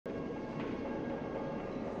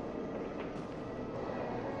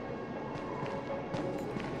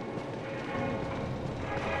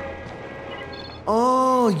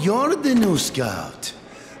Oh, you're the new scout.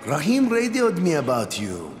 Rahim radioed me about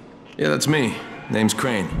you. Yeah, that's me. Name's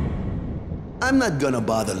Crane. I'm not gonna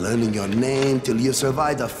bother learning your name till you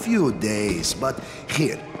survived a few days, but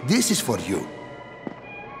here, this is for you.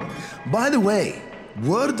 By the way,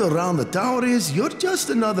 word around the tower is you're just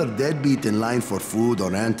another deadbeat in line for food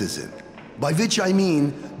or antizin. By which I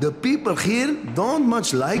mean, the people here don't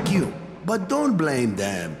much like you. But don't blame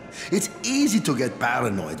them. It's easy to get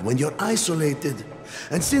paranoid when you're isolated.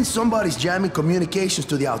 And since somebody's jamming communications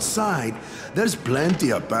to the outside, there's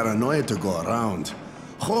plenty of paranoia to go around.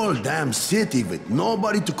 Whole damn city with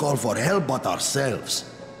nobody to call for help but ourselves.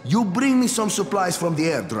 You bring me some supplies from the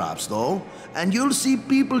airdrops, though, and you'll see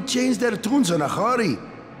people change their tunes in a hurry.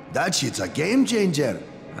 That shit's a game changer.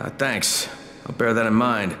 Thanks. I'll bear that in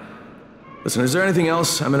mind. Listen, is there anything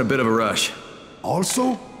else? I'm in a bit of a rush.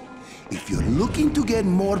 Also, if you're looking to get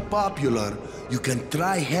more popular, you can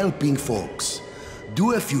try helping folks.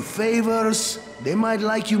 Do a few favors, they might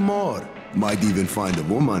like you more. Might even find a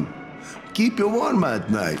woman. Keep you warm at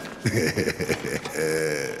night.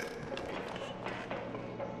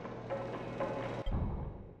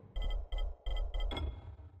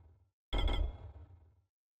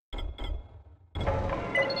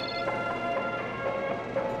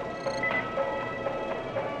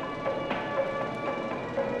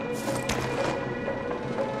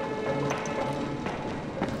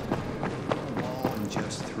 In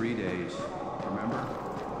just 3 days, remember?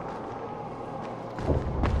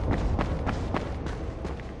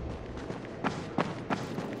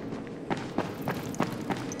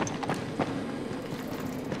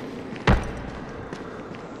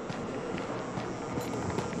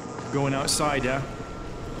 Going outside, yeah?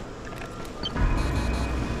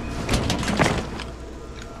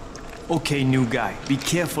 Okay, new guy. Be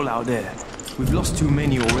careful out there. We've lost too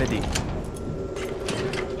many already.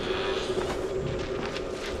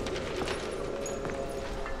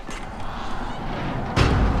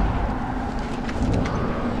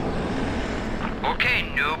 Okay,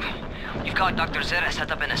 noob. You've got Dr. Zera set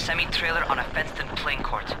up in a semi-trailer on a fenced-in playing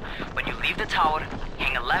court. When you leave the tower,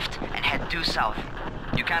 hang a left and head due south.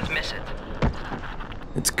 You can't miss it.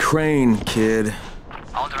 It's Crane, kid.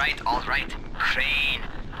 All right. Crane.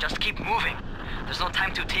 Just keep moving. There's no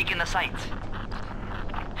time to take in the sights.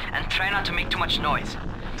 And try not to make too much noise.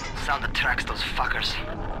 Sound attracts those fuckers.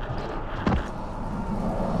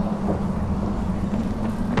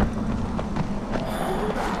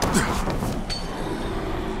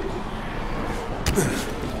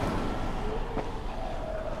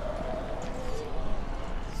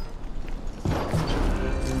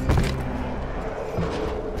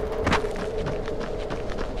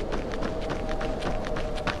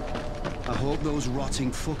 I hope those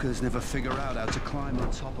rotting fuckers never figure out how to climb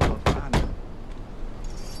on top of a banner.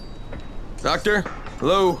 Doctor?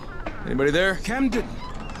 Hello? Anybody there? Camden,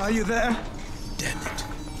 are you there? Damn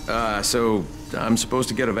it. So I'm supposed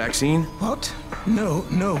to get a vaccine? What? No.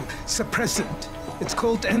 Suppressant. It's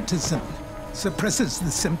called antizin. Suppresses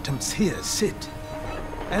the symptoms. Here, sit.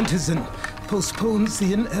 Antizin postpones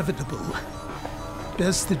the inevitable.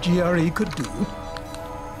 Best the GRE could do.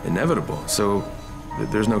 Inevitable? So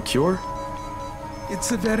there's no cure?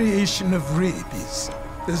 It's a variation of rabies.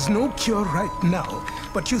 There's no cure right now,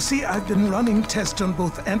 but you see, I've been running tests on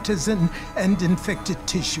both antizin and infected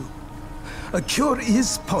tissue. A cure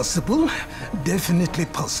is possible, definitely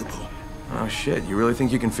possible. Oh shit, you really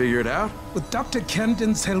think you can figure it out? With Dr.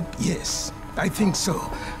 Camden's help, yes. I think so.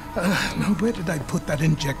 Now where did I put that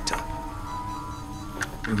injector?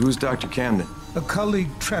 Who's Dr. Camden? A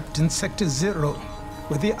colleague trapped in Sector 0,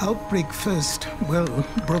 where the outbreak first,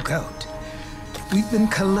 broke out. We've been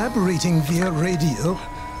collaborating via radio,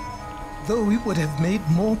 though we would have made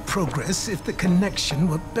more progress if the connection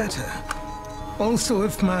were better. Also,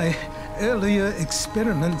 if my earlier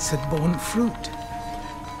experiments had borne fruit.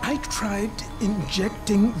 I tried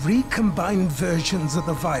injecting recombined versions of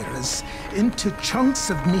the virus into chunks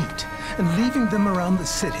of meat and leaving them around the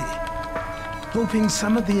city, hoping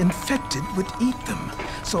some of the infected would eat them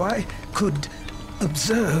so I could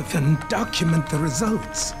observe and document the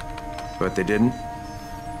results. But they didn't?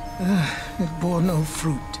 It bore no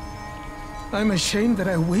fruit. I'm ashamed that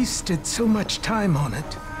I wasted so much time on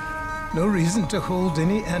it. No reason to hold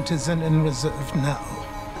any antizin in reserve now.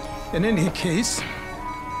 In any case,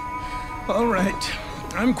 all right,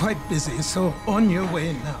 I'm quite busy, so on your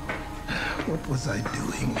way now. What was I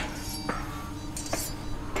doing?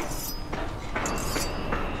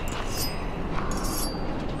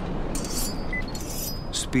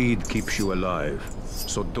 Speed keeps you alive,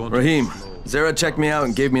 so don't... Rahim, Zera checked me out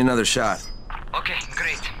and gave me another shot. Okay,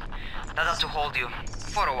 great. That ought to hold you.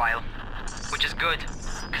 For a while. which is good,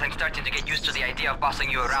 because I'm starting to get used to the idea of bossing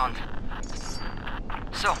you around.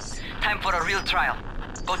 So, time for a real trial.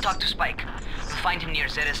 Go talk to Spike. You'll find him near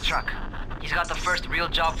Zed's truck. He's got the first real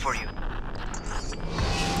job for you.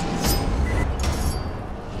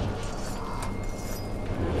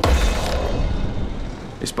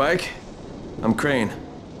 Hey, Spike. I'm Crane.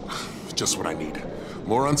 Just what I need.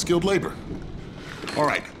 More unskilled labor. All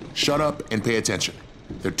right, shut up and pay attention.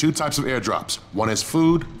 There are two types of airdrops. One is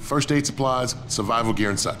food, first aid supplies, survival gear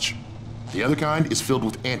and such. The other kind is filled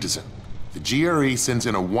with antizin. The GRE sends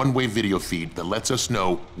in a one-way video feed that lets us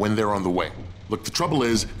know when they're on the way. Look, the trouble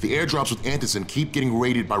is, the airdrops with antizin keep getting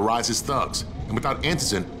raided by Rise's thugs, and without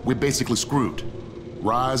antizin, we're basically screwed.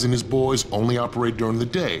 Rise and his boys only operate during the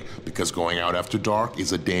day because going out after dark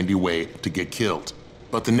is a dandy way to get killed.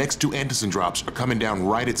 But the next two antizin drops are coming down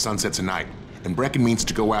right at sunset tonight, and Brecken means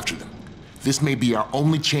to go after them. This may be our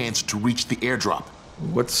only chance to reach the airdrop.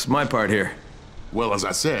 What's my part here? Well, as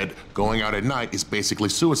I said, going out at night is basically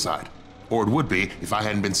suicide. Or it would be if I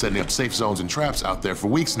hadn't been setting up safe zones and traps out there for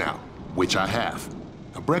weeks now, which I have.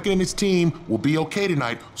 Now, Brecken and his team will be okay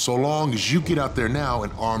tonight so long as you get out there now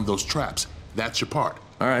and arm those traps. That's your part.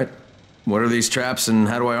 All right. What are these traps and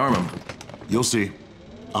how do I arm them? You'll see.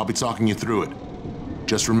 I'll be talking you through it.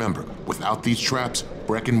 Just remember, without these traps,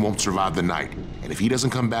 Brecken won't survive the night. And if he doesn't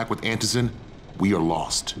come back with antizin, we are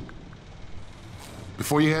lost.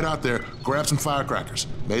 Before you head out there, grab some firecrackers.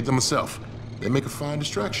 Made them myself. They make a fine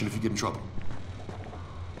distraction if you get in trouble.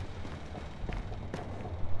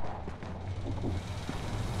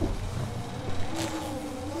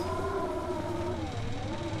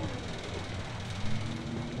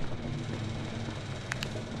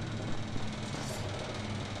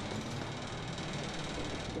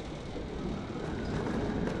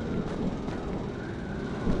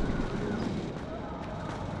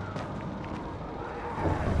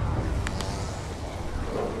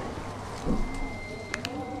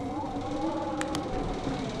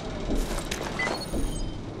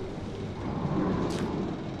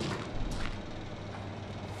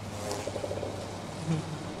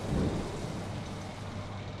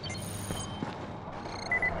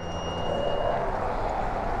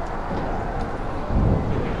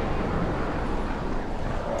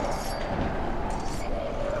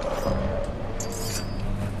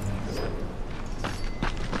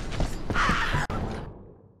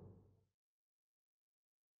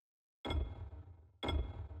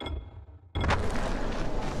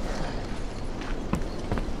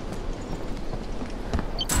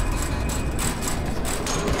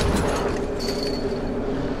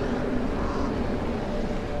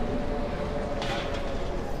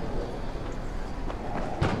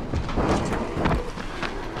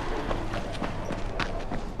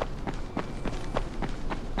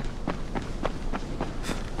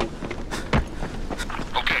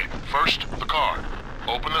 First, the car.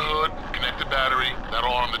 Open the hood, connect the battery, that'll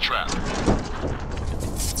arm the trap.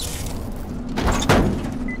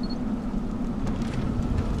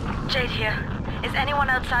 Jade here. Is anyone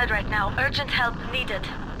outside right now? Urgent help needed.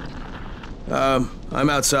 I'm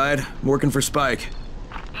outside, working for Spike.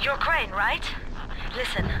 You're Crane, right?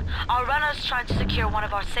 Listen, our runner's trying to secure one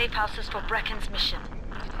of our safe houses for Brecken's mission.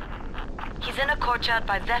 He's in a courtyard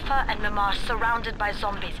by Vefa and Mimar, surrounded by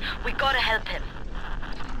zombies. We gotta help him.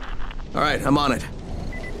 All right, I'm on it.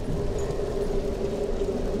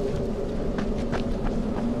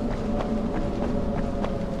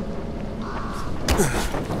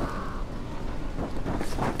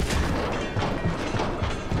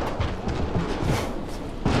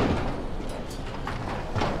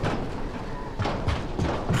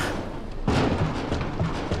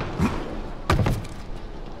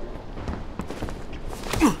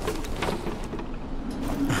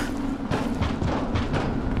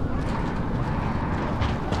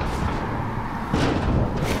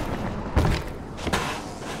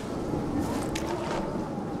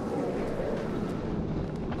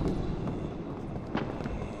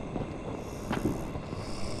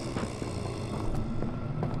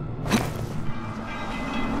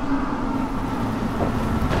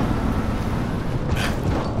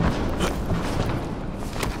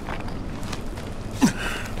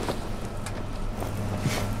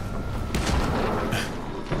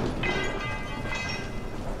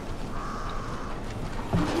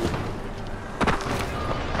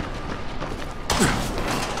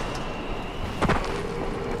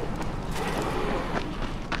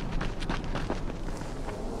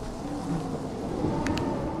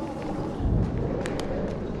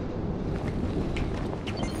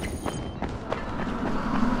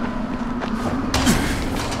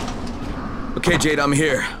 Okay, Jade, I'm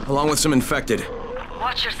here, along with some infected.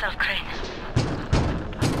 Watch yourself, Crane.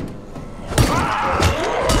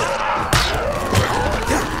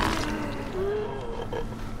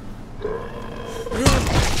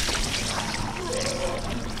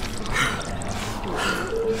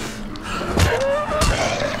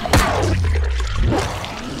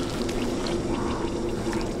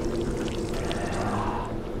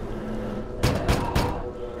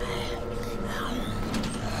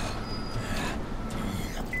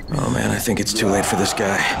 I think it's too late for this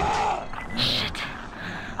guy. Shit.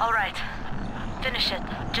 All right. Finish it.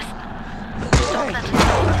 Just don't let it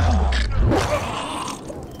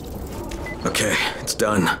go. Okay, it's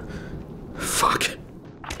done. Fuck.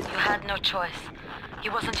 You had no choice. He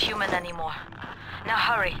wasn't human anymore. Now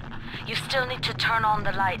hurry. You still need to turn on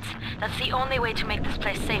the lights. That's the only way to make this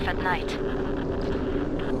place safe at night.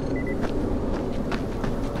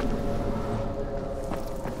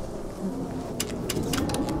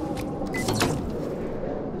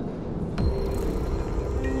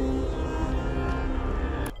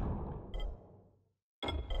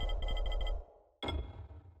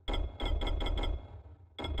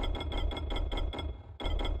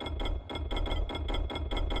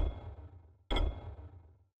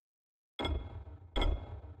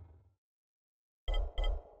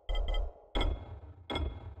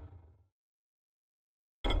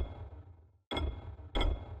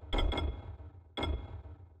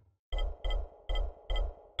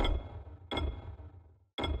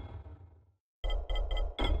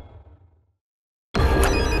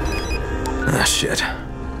 Ah, shit.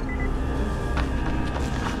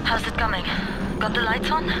 How's it coming? Got the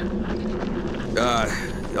lights on?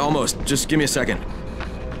 Almost. Just give me a second.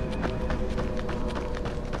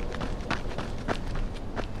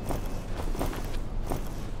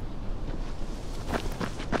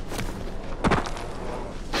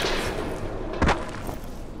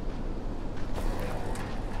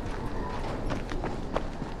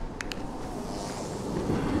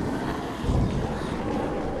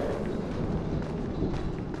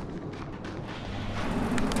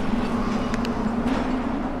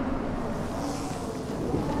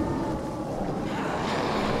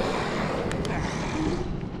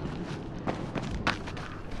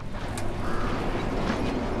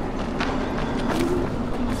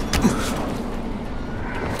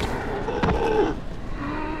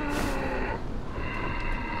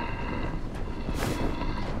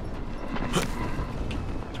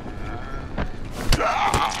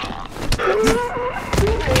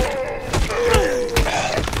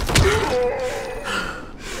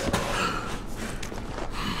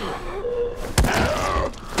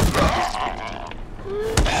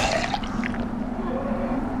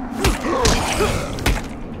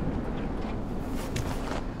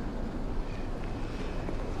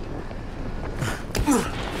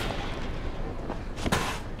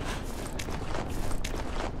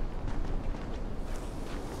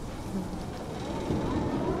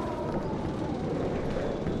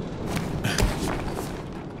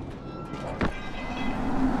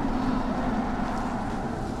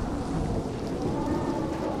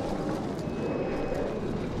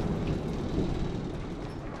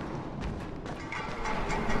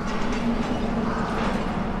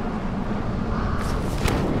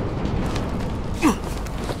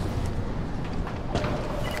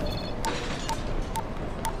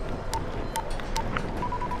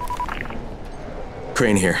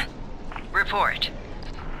 Crane here. Report.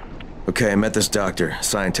 Okay, I met this doctor,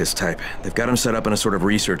 scientist type. They've got him set up in a sort of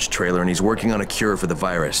research trailer and he's working on a cure for the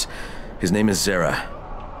virus. His name is Zera.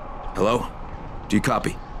 Hello? Do you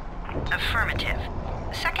copy? Affirmative.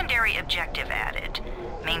 Secondary objective added.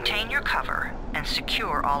 Maintain your cover and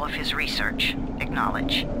secure all of his research.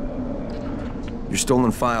 Acknowledge. Your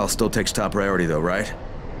stolen file still takes top priority though, right?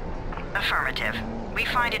 Affirmative. We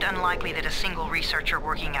find it unlikely that a single researcher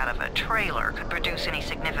working out of a trailer could produce any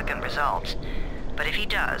significant results. But if he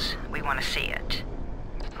does, we want to see it.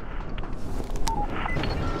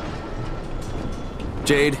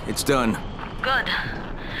 Jade, it's done. Good.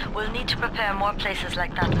 We'll need to prepare more places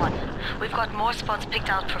like that one. We've got more spots picked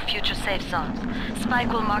out for future safe zones.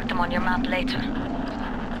 Spike will mark them on your map later.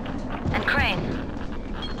 And Crane,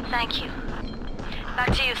 thank you.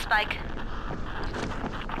 Back to you, Spike.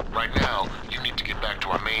 Right now, you need to get back to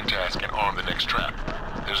our main task and arm the next trap.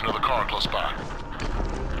 There's another car close by.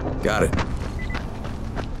 Got it.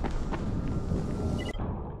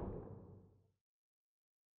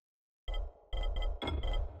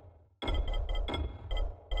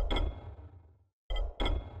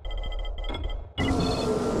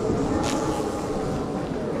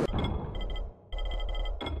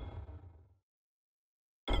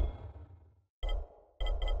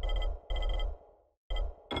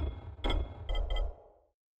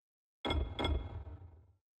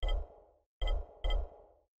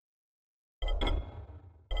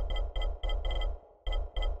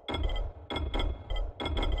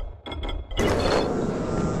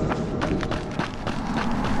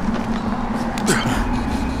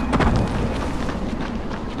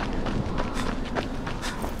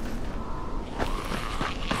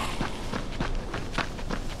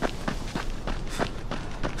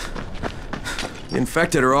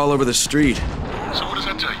 infected are all over the street. So what does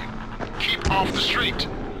that tell you? Keep off the street.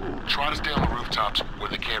 Try to stay on the rooftops where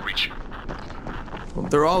they can't reach you. Well,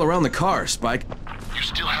 they're all around the car, Spike. You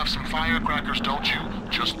still have some firecrackers, don't you?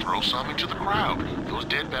 Just throw some into the crowd. Those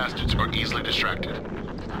dead bastards are easily distracted.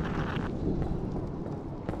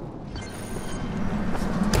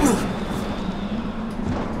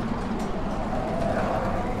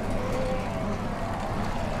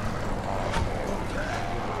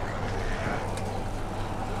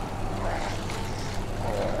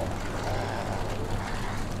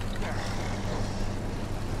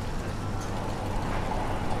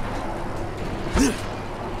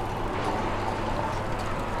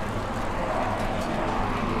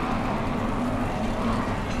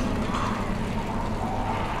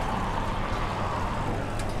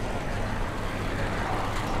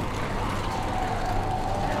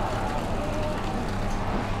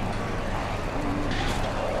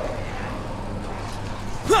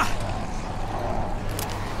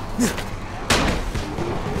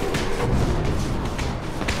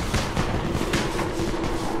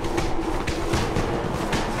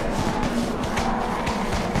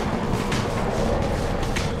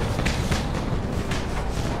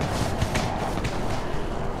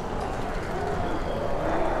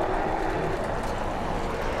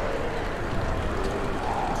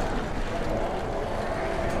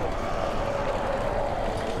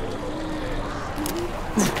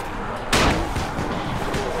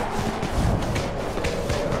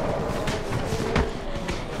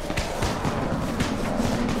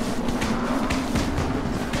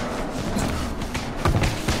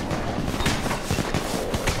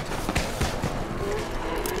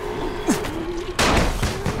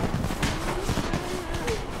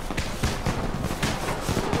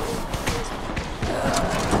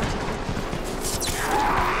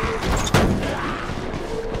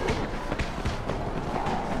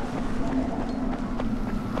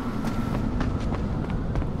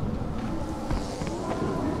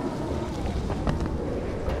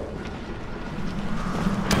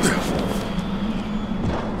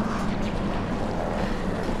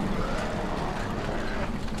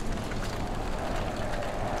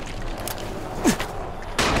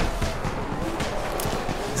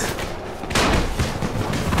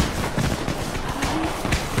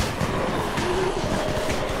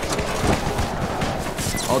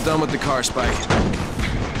 All done with the car, Spike.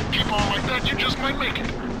 Keep on like that, you just might make it.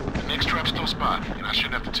 The next trap's close by, and I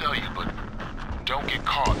shouldn't have to tell you, but don't get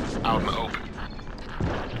caught out in the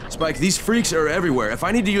open. Spike, these freaks are everywhere. If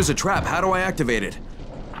I need to use a trap, how do I activate it?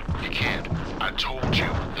 You can't. I told you,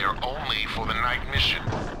 they're only for the night mission.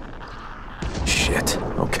 Shit.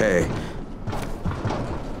 Okay.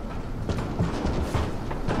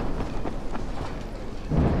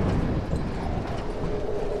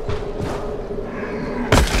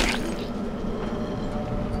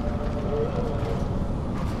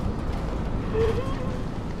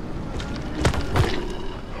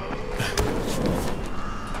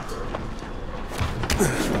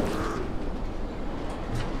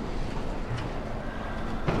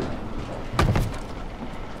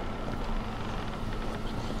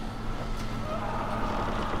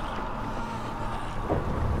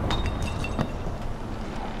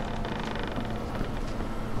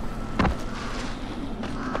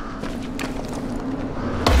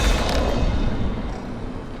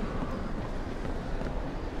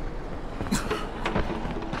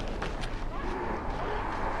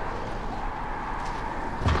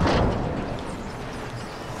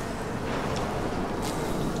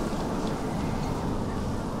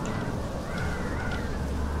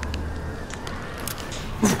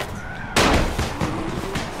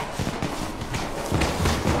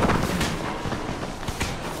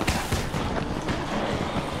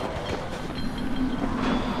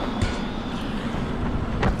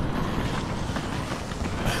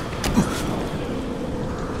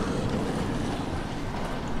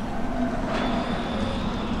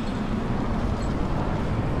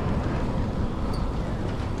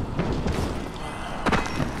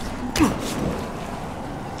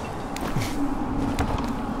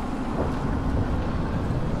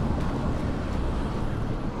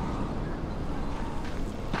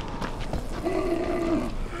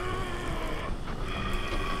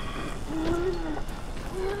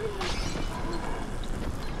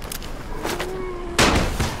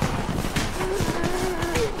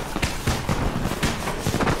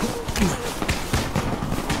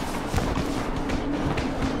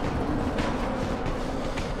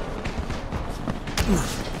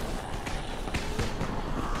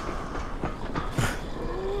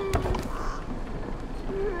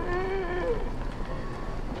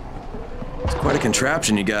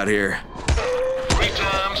 contraption you got here. 3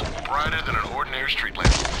 times brighter than an ordinary street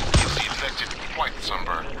lamp. You'll see affected quite the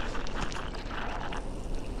sunburn.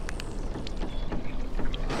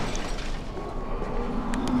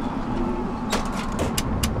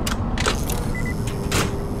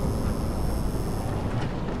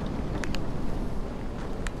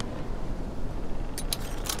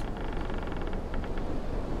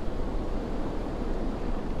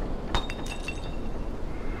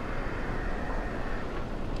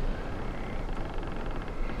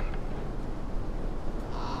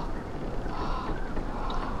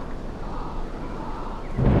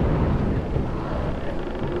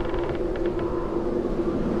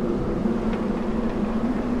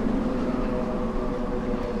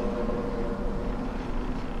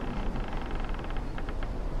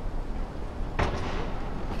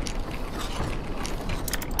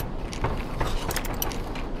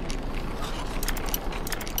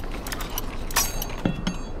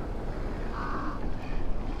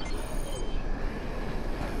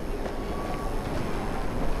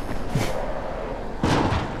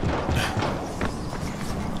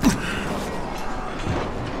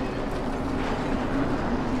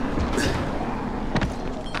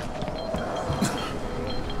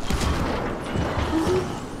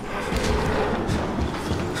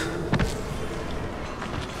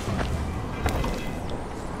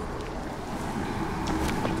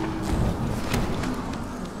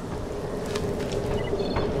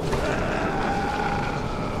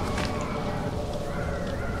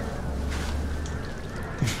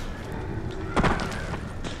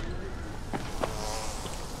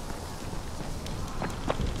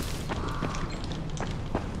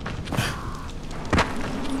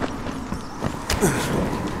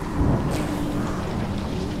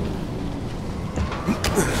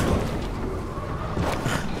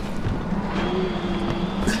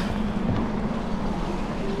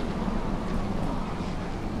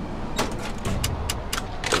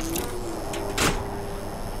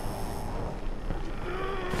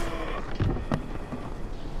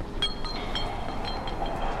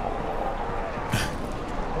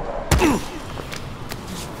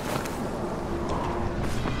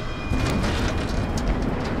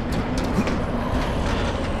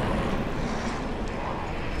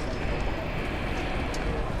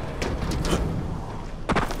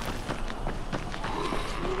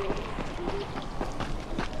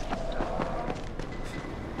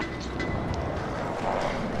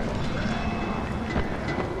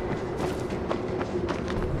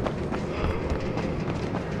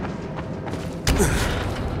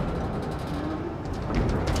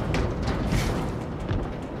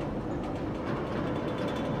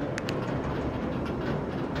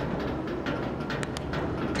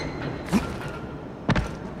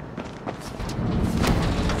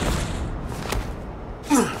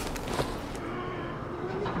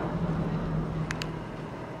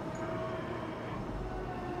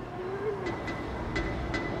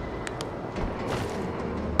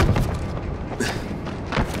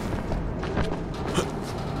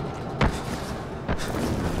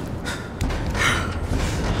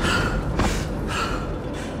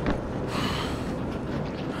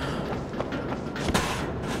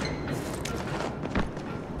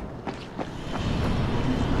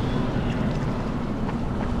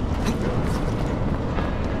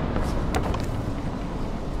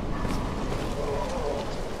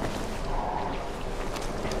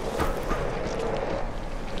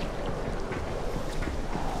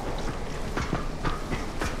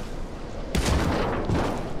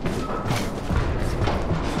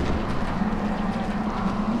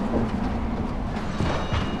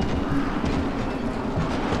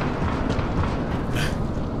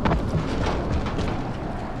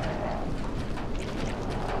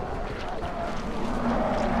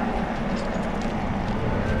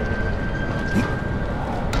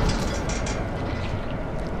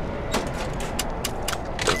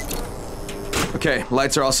 Okay,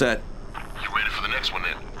 lights are all set. You ready for the next one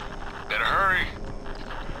then? Better hurry.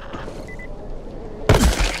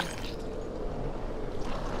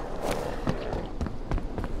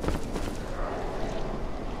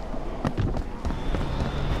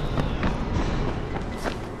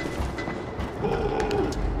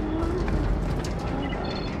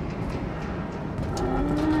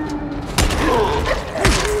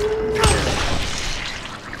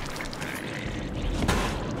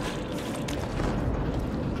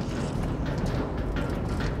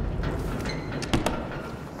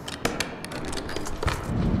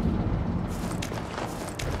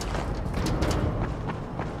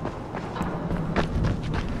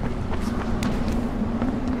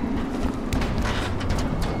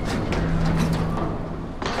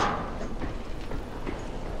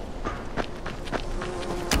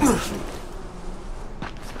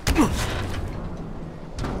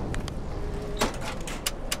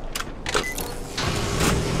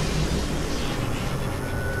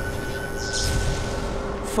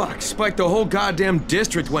 Fuck, Spike, the whole goddamn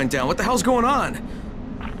district went down. What the hell's going on?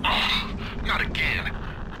 Oh, not again.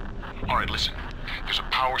 All right, listen. There's a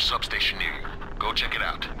power substation near you. Go check it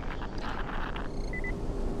out.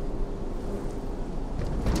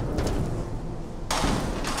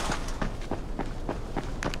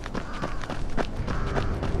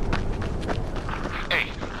 Hey,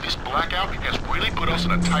 this blackout has really put us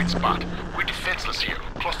in a tight spot. We're defenseless here.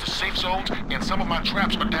 Plus the safe zones and some of my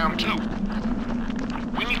traps are down too.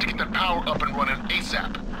 We need to get that power up and running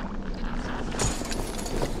ASAP.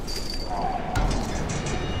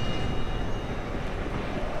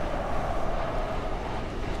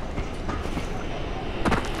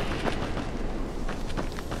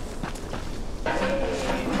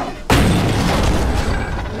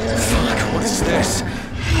 Fuck, what is this?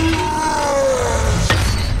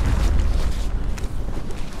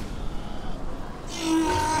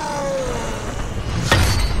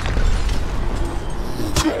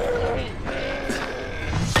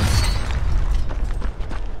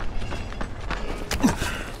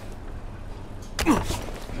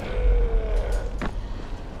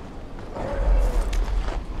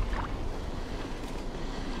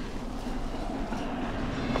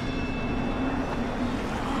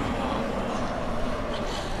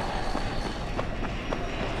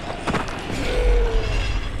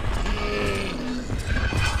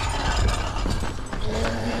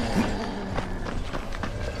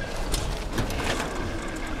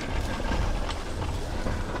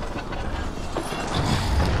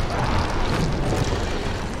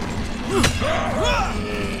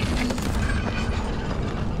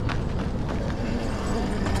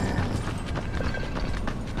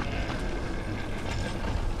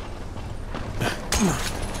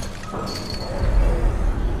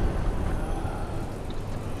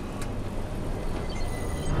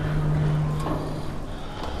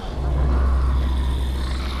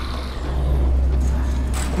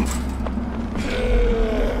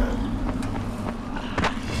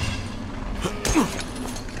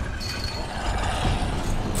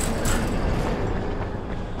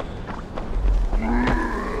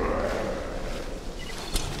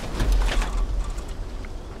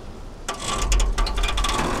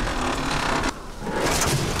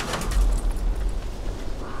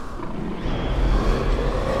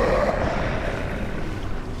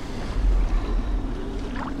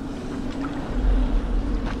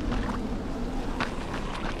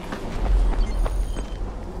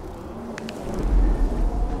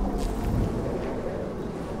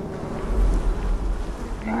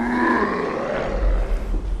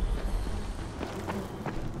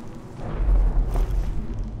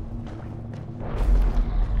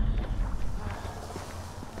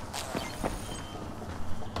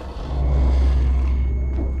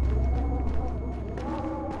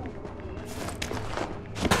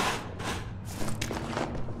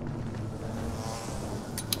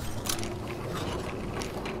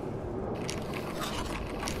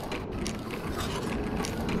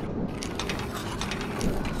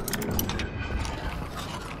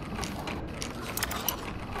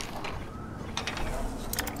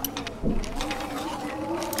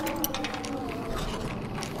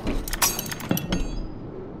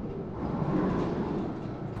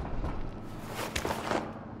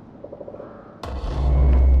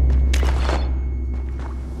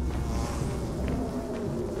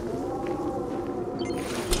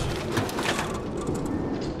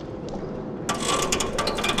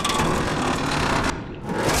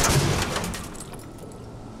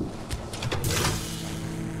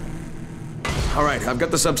 All right, I've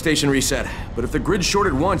got the substation reset. But if the grid's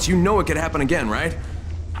shorted once, you know it could happen again, right?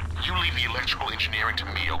 You leave the electrical engineering to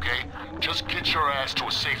me, okay? Just get your ass to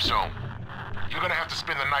a safe zone. You're gonna have to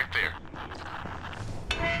spend the night there.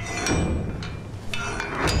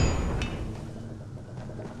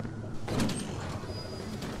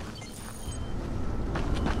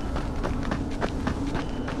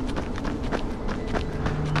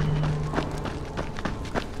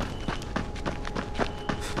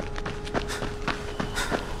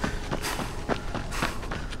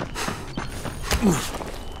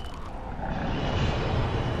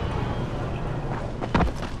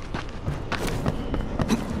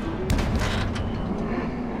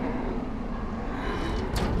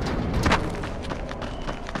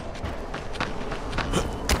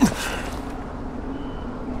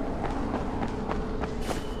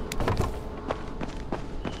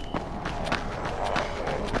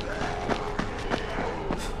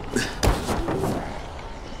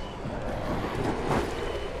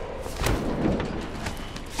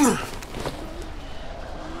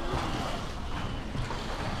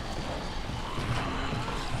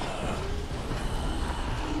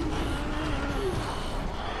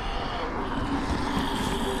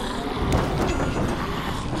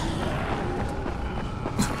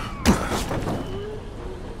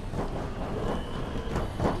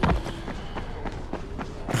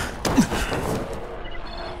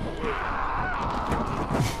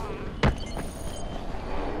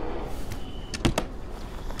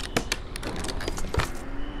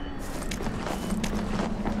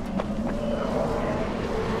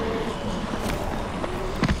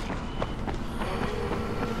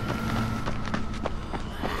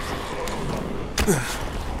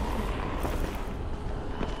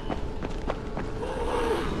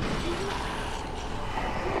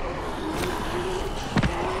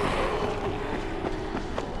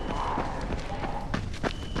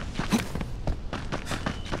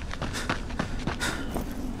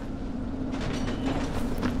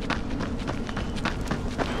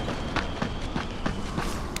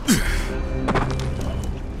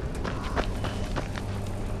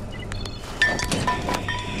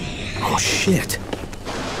 Oh, shit.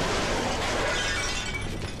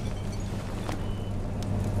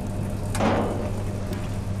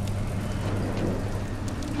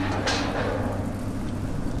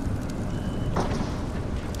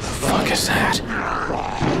 Fuck is that?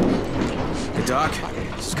 Hey, Doc.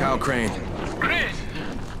 This is Kyle Crane. Crane,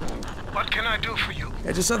 what can I do for you?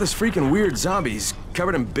 I just saw this freaking weird zombie. He's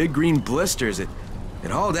covered in big green blisters. It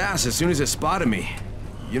hauled ass as soon as it spotted me.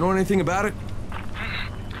 You know anything about it?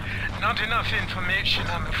 Not enough information,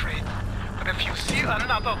 I'm afraid. But if you see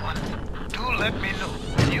another one, do let me know,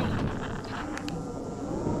 will you?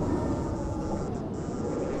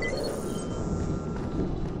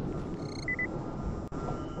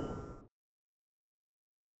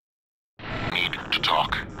 Need to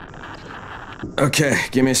talk. Okay,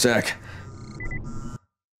 give me a sec.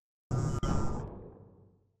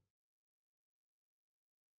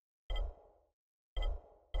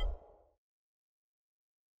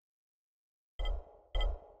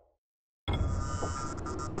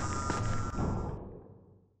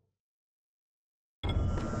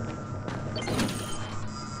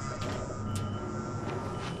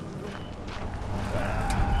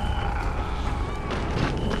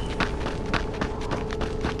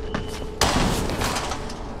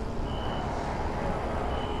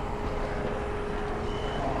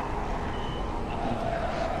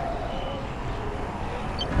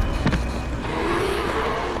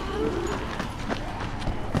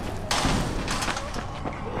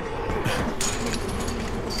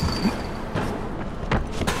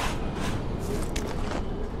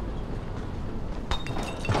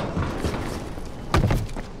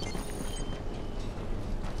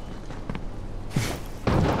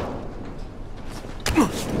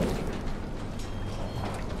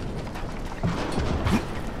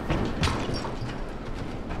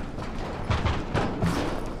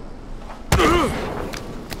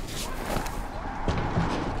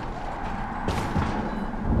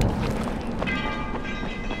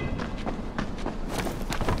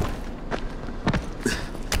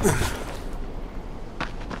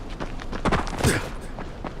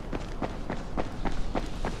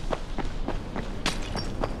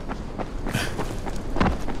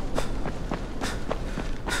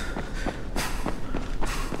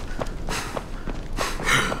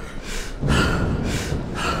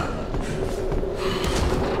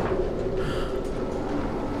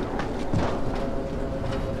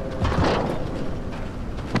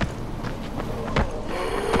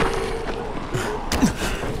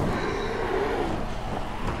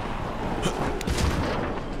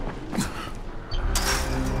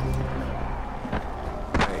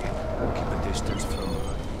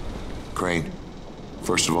 Crane,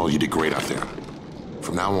 first of all, you did great out there.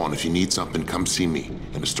 From now on, if you need something, come see me.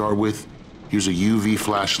 And to start with, here's a UV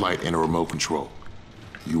flashlight and a remote control.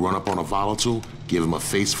 You run up on a volatile, give him a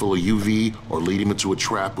face full of UV, or lead him into a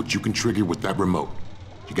trap which you can trigger with that remote.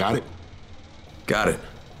 You got it? Got it.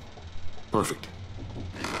 Perfect.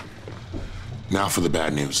 Now for the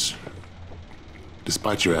bad news.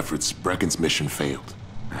 Despite your efforts, Brecken's mission failed.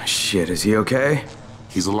 Oh, shit, is he okay?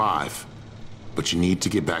 He's alive, but you need to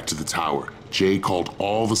get back to the tower. Jay called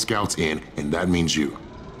all the scouts in, and that means you.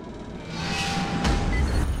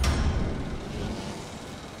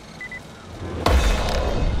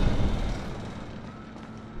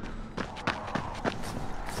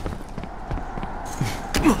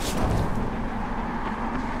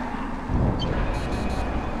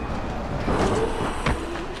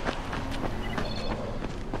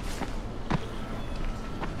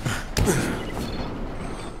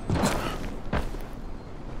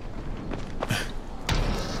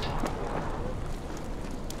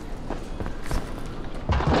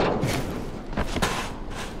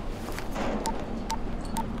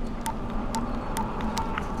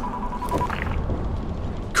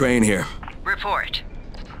 Crane here. Report.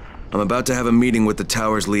 I'm about to have a meeting with the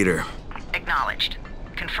tower's leader. Acknowledged.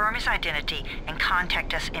 Confirm his identity and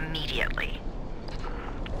contact us immediately.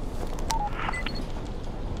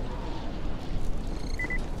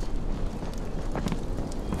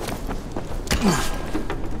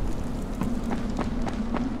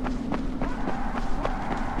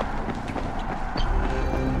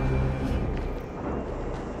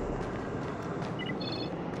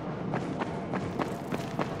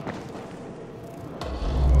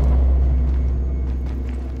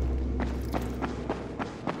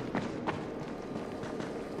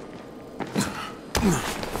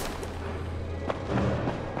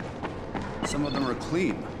 Some of them are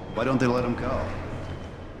clean. Why don't they let them go?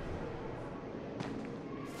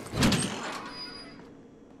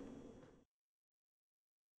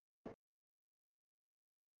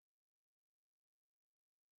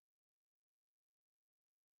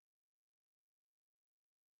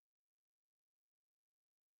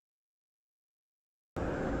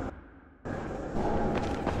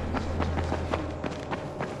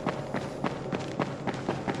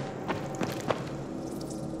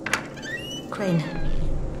 Crane.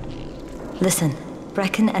 Listen,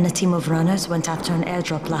 Brecken and a team of runners went after an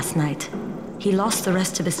airdrop last night. He lost the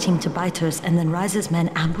rest of his team to biters, and then Rise's men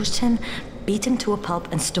ambushed him, beat him to a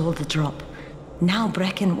pulp, and stole the drop. Now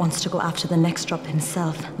Brecken wants to go after the next drop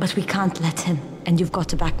himself, but we can't let him, and you've got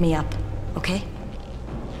to back me up, okay?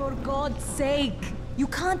 For God's sake! You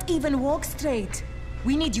can't even walk straight!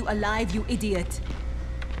 We need you alive, you idiot!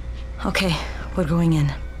 Okay, we're going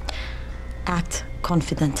in. Act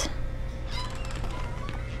confident.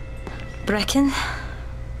 Brecken?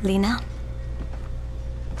 Lena?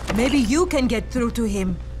 Maybe you can get through to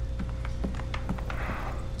him.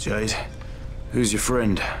 Jade, who's your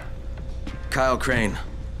friend? Kyle Crane.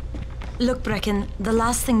 Look, Brecken, the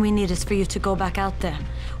last thing we need is for you to go back out there.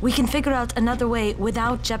 We can figure out another way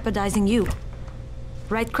without jeopardizing you.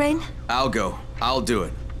 Right, Crane? I'll go. I'll do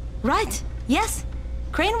it. Right. Yes.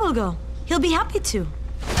 Crane will go. He'll be happy to.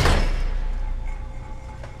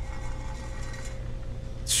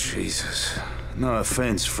 Jesus. No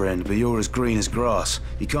offense, friend, but you're as green as grass.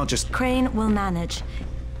 You can't just... Crane will manage.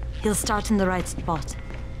 He'll start in the right spot.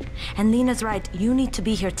 And Lena's right, you need to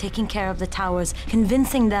be here taking care of the towers,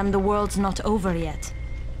 convincing them the world's not over yet.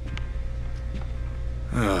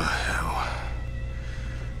 Oh, hell.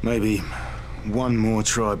 Maybe one more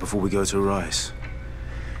try before we go to Rice.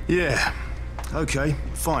 Yeah, okay,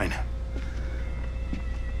 fine.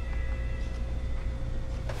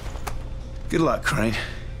 Good luck, Crane.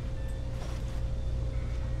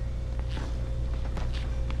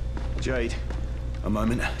 Jade, a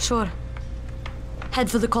moment. Sure. Head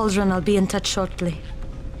for the cauldron, I'll be in touch shortly.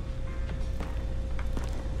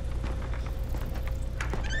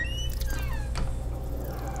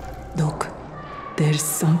 Look, there's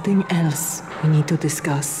something else we need to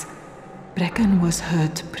discuss. Brecken was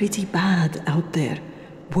hurt pretty bad out there.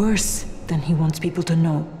 Worse than he wants people to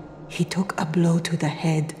know. He took a blow to the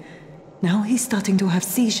head. Now he's starting to have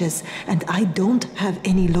seizures, and I don't have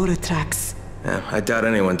any Loratrax. Yeah, I doubt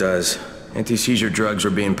anyone does. Anti-seizure drugs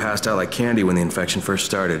were being passed out like candy when the infection first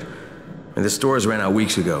started. And the stores ran out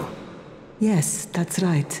weeks ago. Yes, that's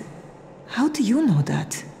right. How do you know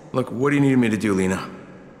that? Look, what do you need me to do, Lena?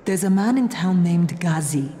 There's a man in town named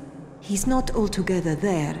Ghazi. He's not altogether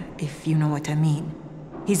there, if you know what I mean.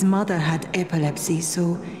 His mother had epilepsy,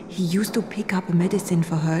 so he used to pick up medicine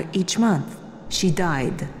for her each month. She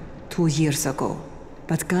died 2 years ago.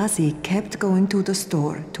 But Ghazi kept going to the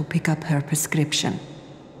store to pick up her prescription.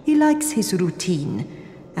 He likes his routine,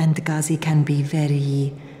 and Ghazi can be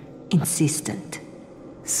very insistent.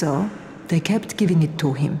 So, they kept giving it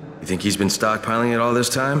to him. You think he's been stockpiling it all this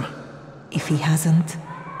time? If he hasn't,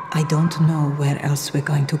 I don't know where else we're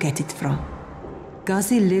going to get it from.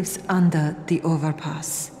 Ghazi lives under the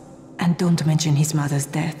overpass. And don't mention his mother's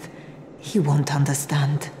death. He won't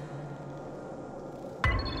understand.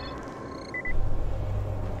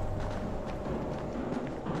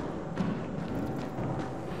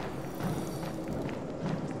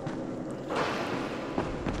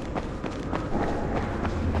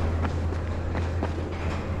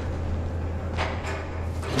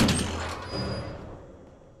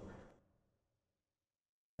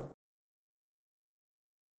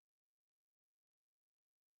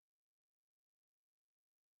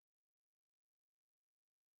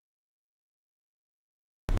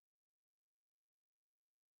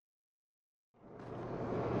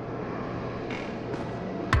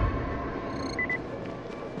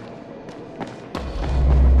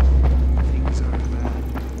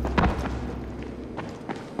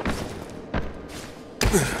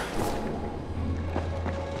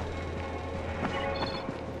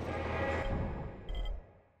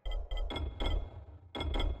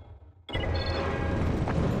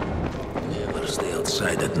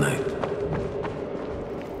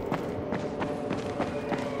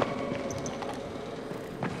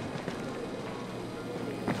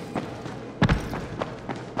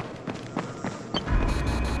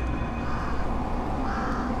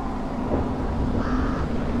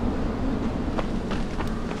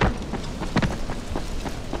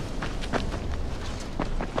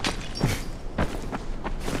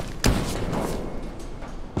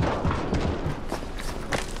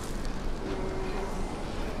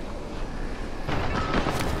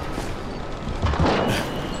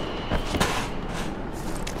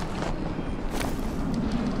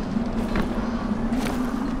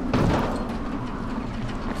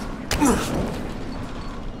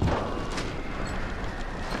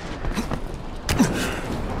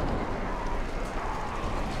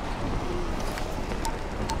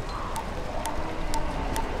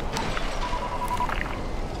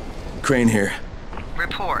 Crane here.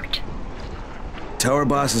 Report. Tower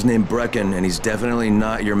boss is named Brecken, and he's definitely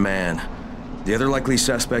not your man. The other likely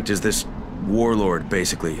suspect is this warlord,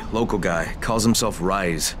 basically. Local guy. Calls himself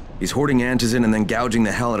Rise. He's hoarding antizin and then gouging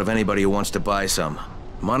the hell out of anybody who wants to buy some.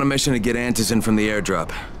 I'm on a mission to get antizin from the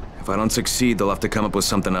airdrop. If I don't succeed, they'll have to come up with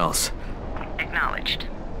something else. Acknowledged.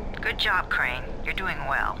 Good job, Crane. You're doing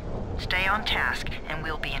well. Stay on task, and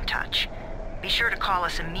we'll be in touch. Be sure to call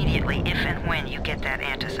us immediately if and when you get that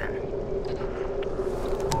antizin.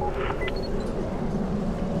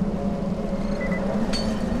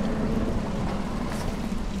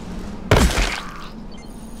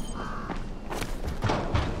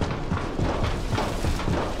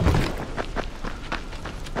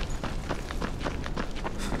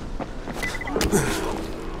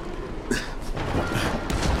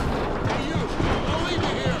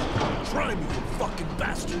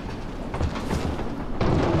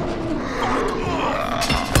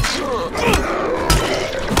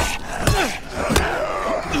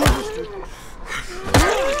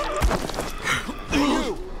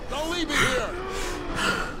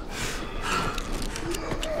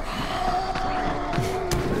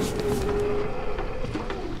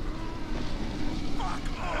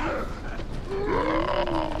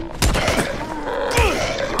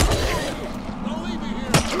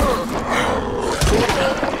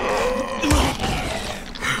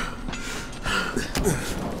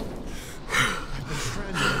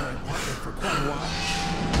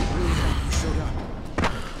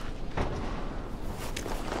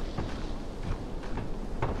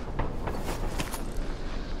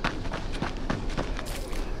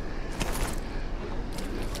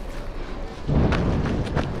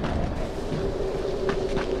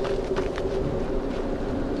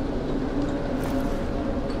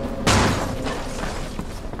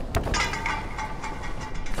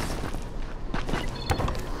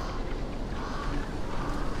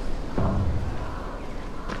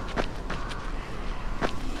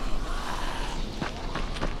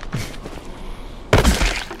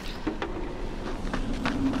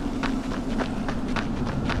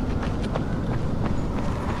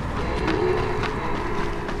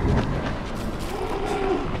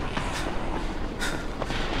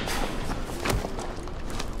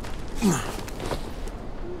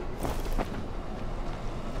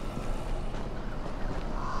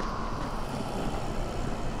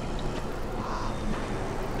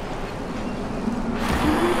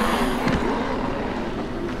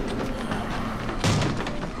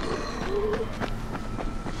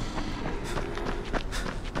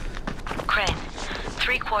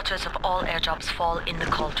 Three-quarters of all airdrops fall in the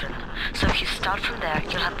cauldron. So if you start from there,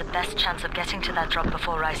 you'll have the best chance of getting to that drop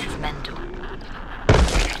before Rice's men do.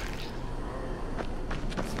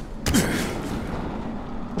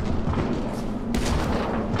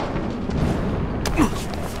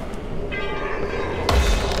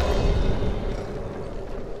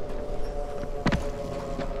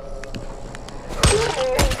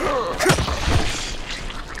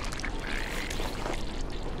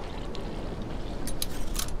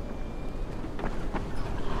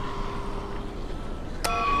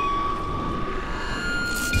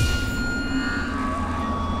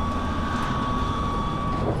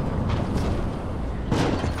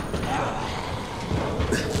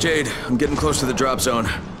 Jade, I'm getting close to the drop zone.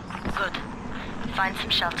 Good. Find some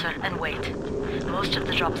shelter and wait. Most of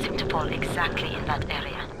the drops seem to fall exactly in that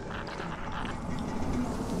area.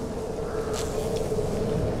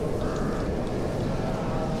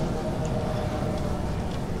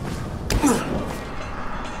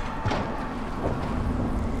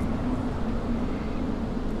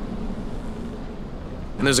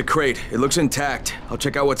 And there's a crate. It looks intact. I'll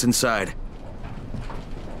check out what's inside.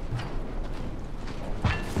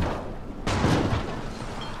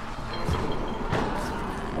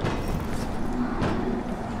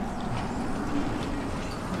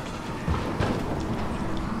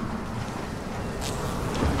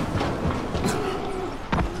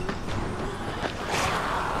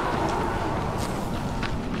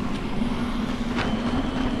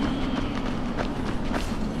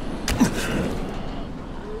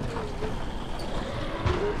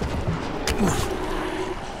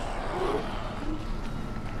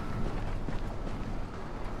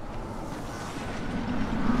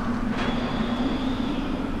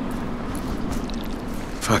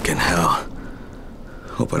 Fucking hell.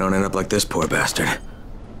 Hope I don't end up like this poor bastard.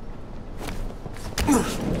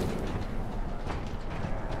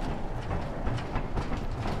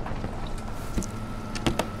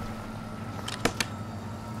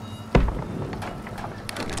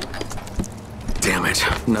 Damn it,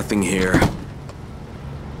 nothing here.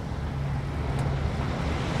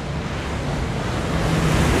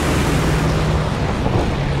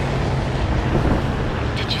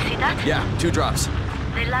 that? Yeah, 2 drops.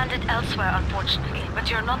 They landed elsewhere, unfortunately, but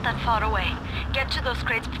you're not that far away. Get to those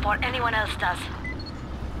crates before anyone else does.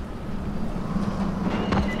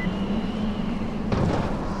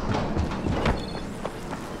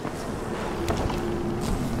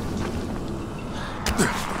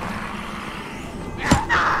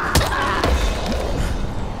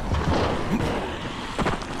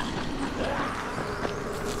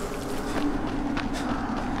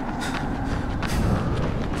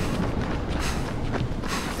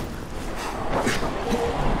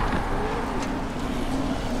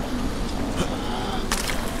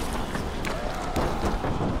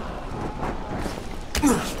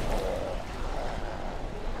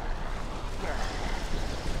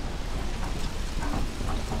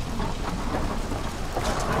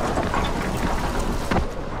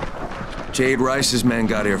 Jade Rice's men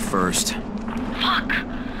got here first. Fuck!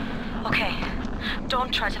 Okay,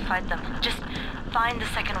 don't try to fight them. Just find the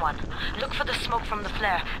second one. Look for the smoke from the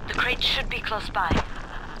flare. The crate should be close by.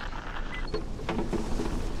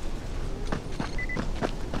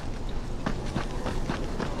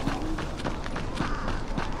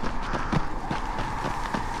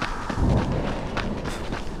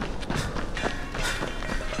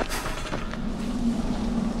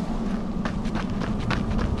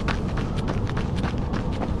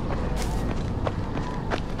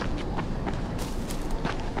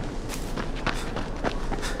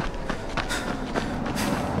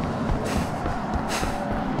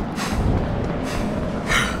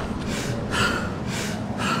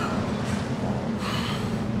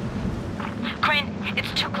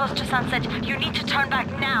 Close to sunset. You need to turn back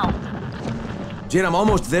now. Jade, I'm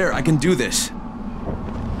almost there. I can do this.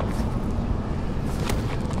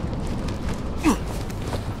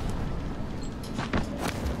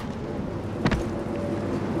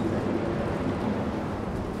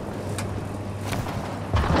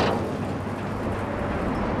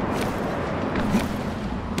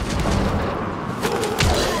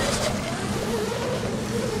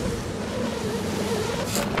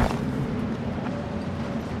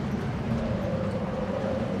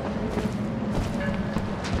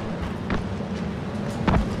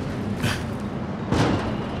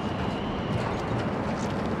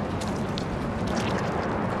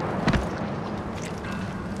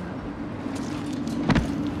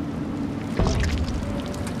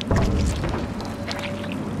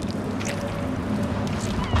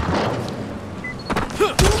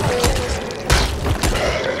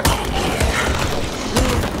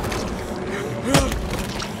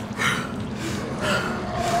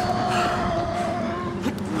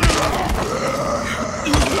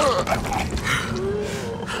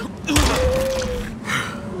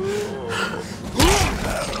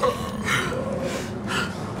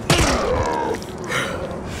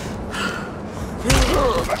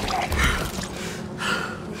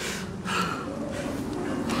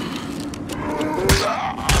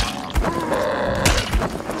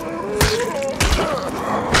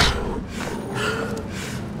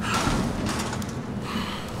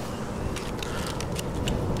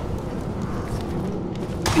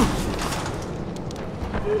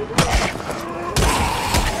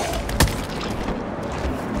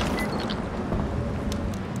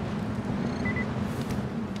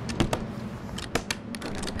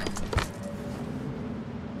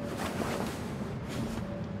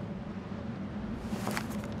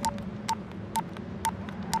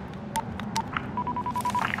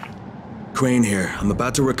 Crane here. I'm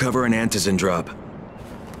about to recover an antizin drop.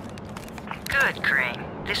 Good, Crane.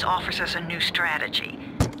 This offers us a new strategy.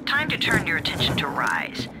 Time to turn your attention to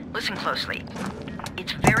Rise. Listen closely.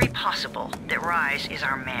 It's very possible that Rise is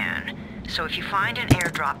our man. So if you find an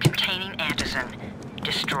airdrop containing antizin,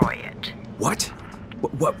 destroy it. What?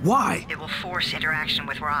 Why? It will force interaction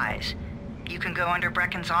with Rise. You can go under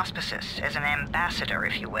Brecken's auspices as an ambassador,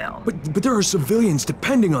 if you will. But there are civilians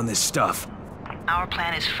depending on this stuff. Our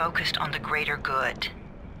plan is focused on the greater good.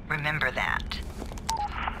 Remember that.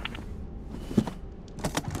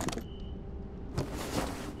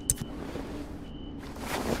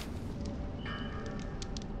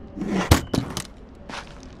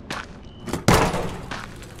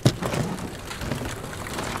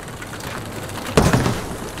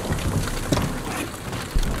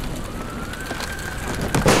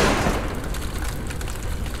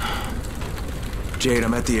 Jade,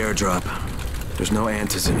 I'm at the airdrop. There's no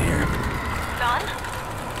antizin here. Done?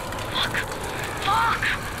 Fuck.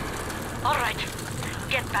 Fuck! All right.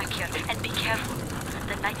 Get back here and be careful.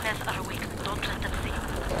 The nightmares are awake. Don't let them see you.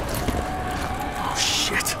 Oh,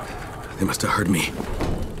 shit. They must have heard me.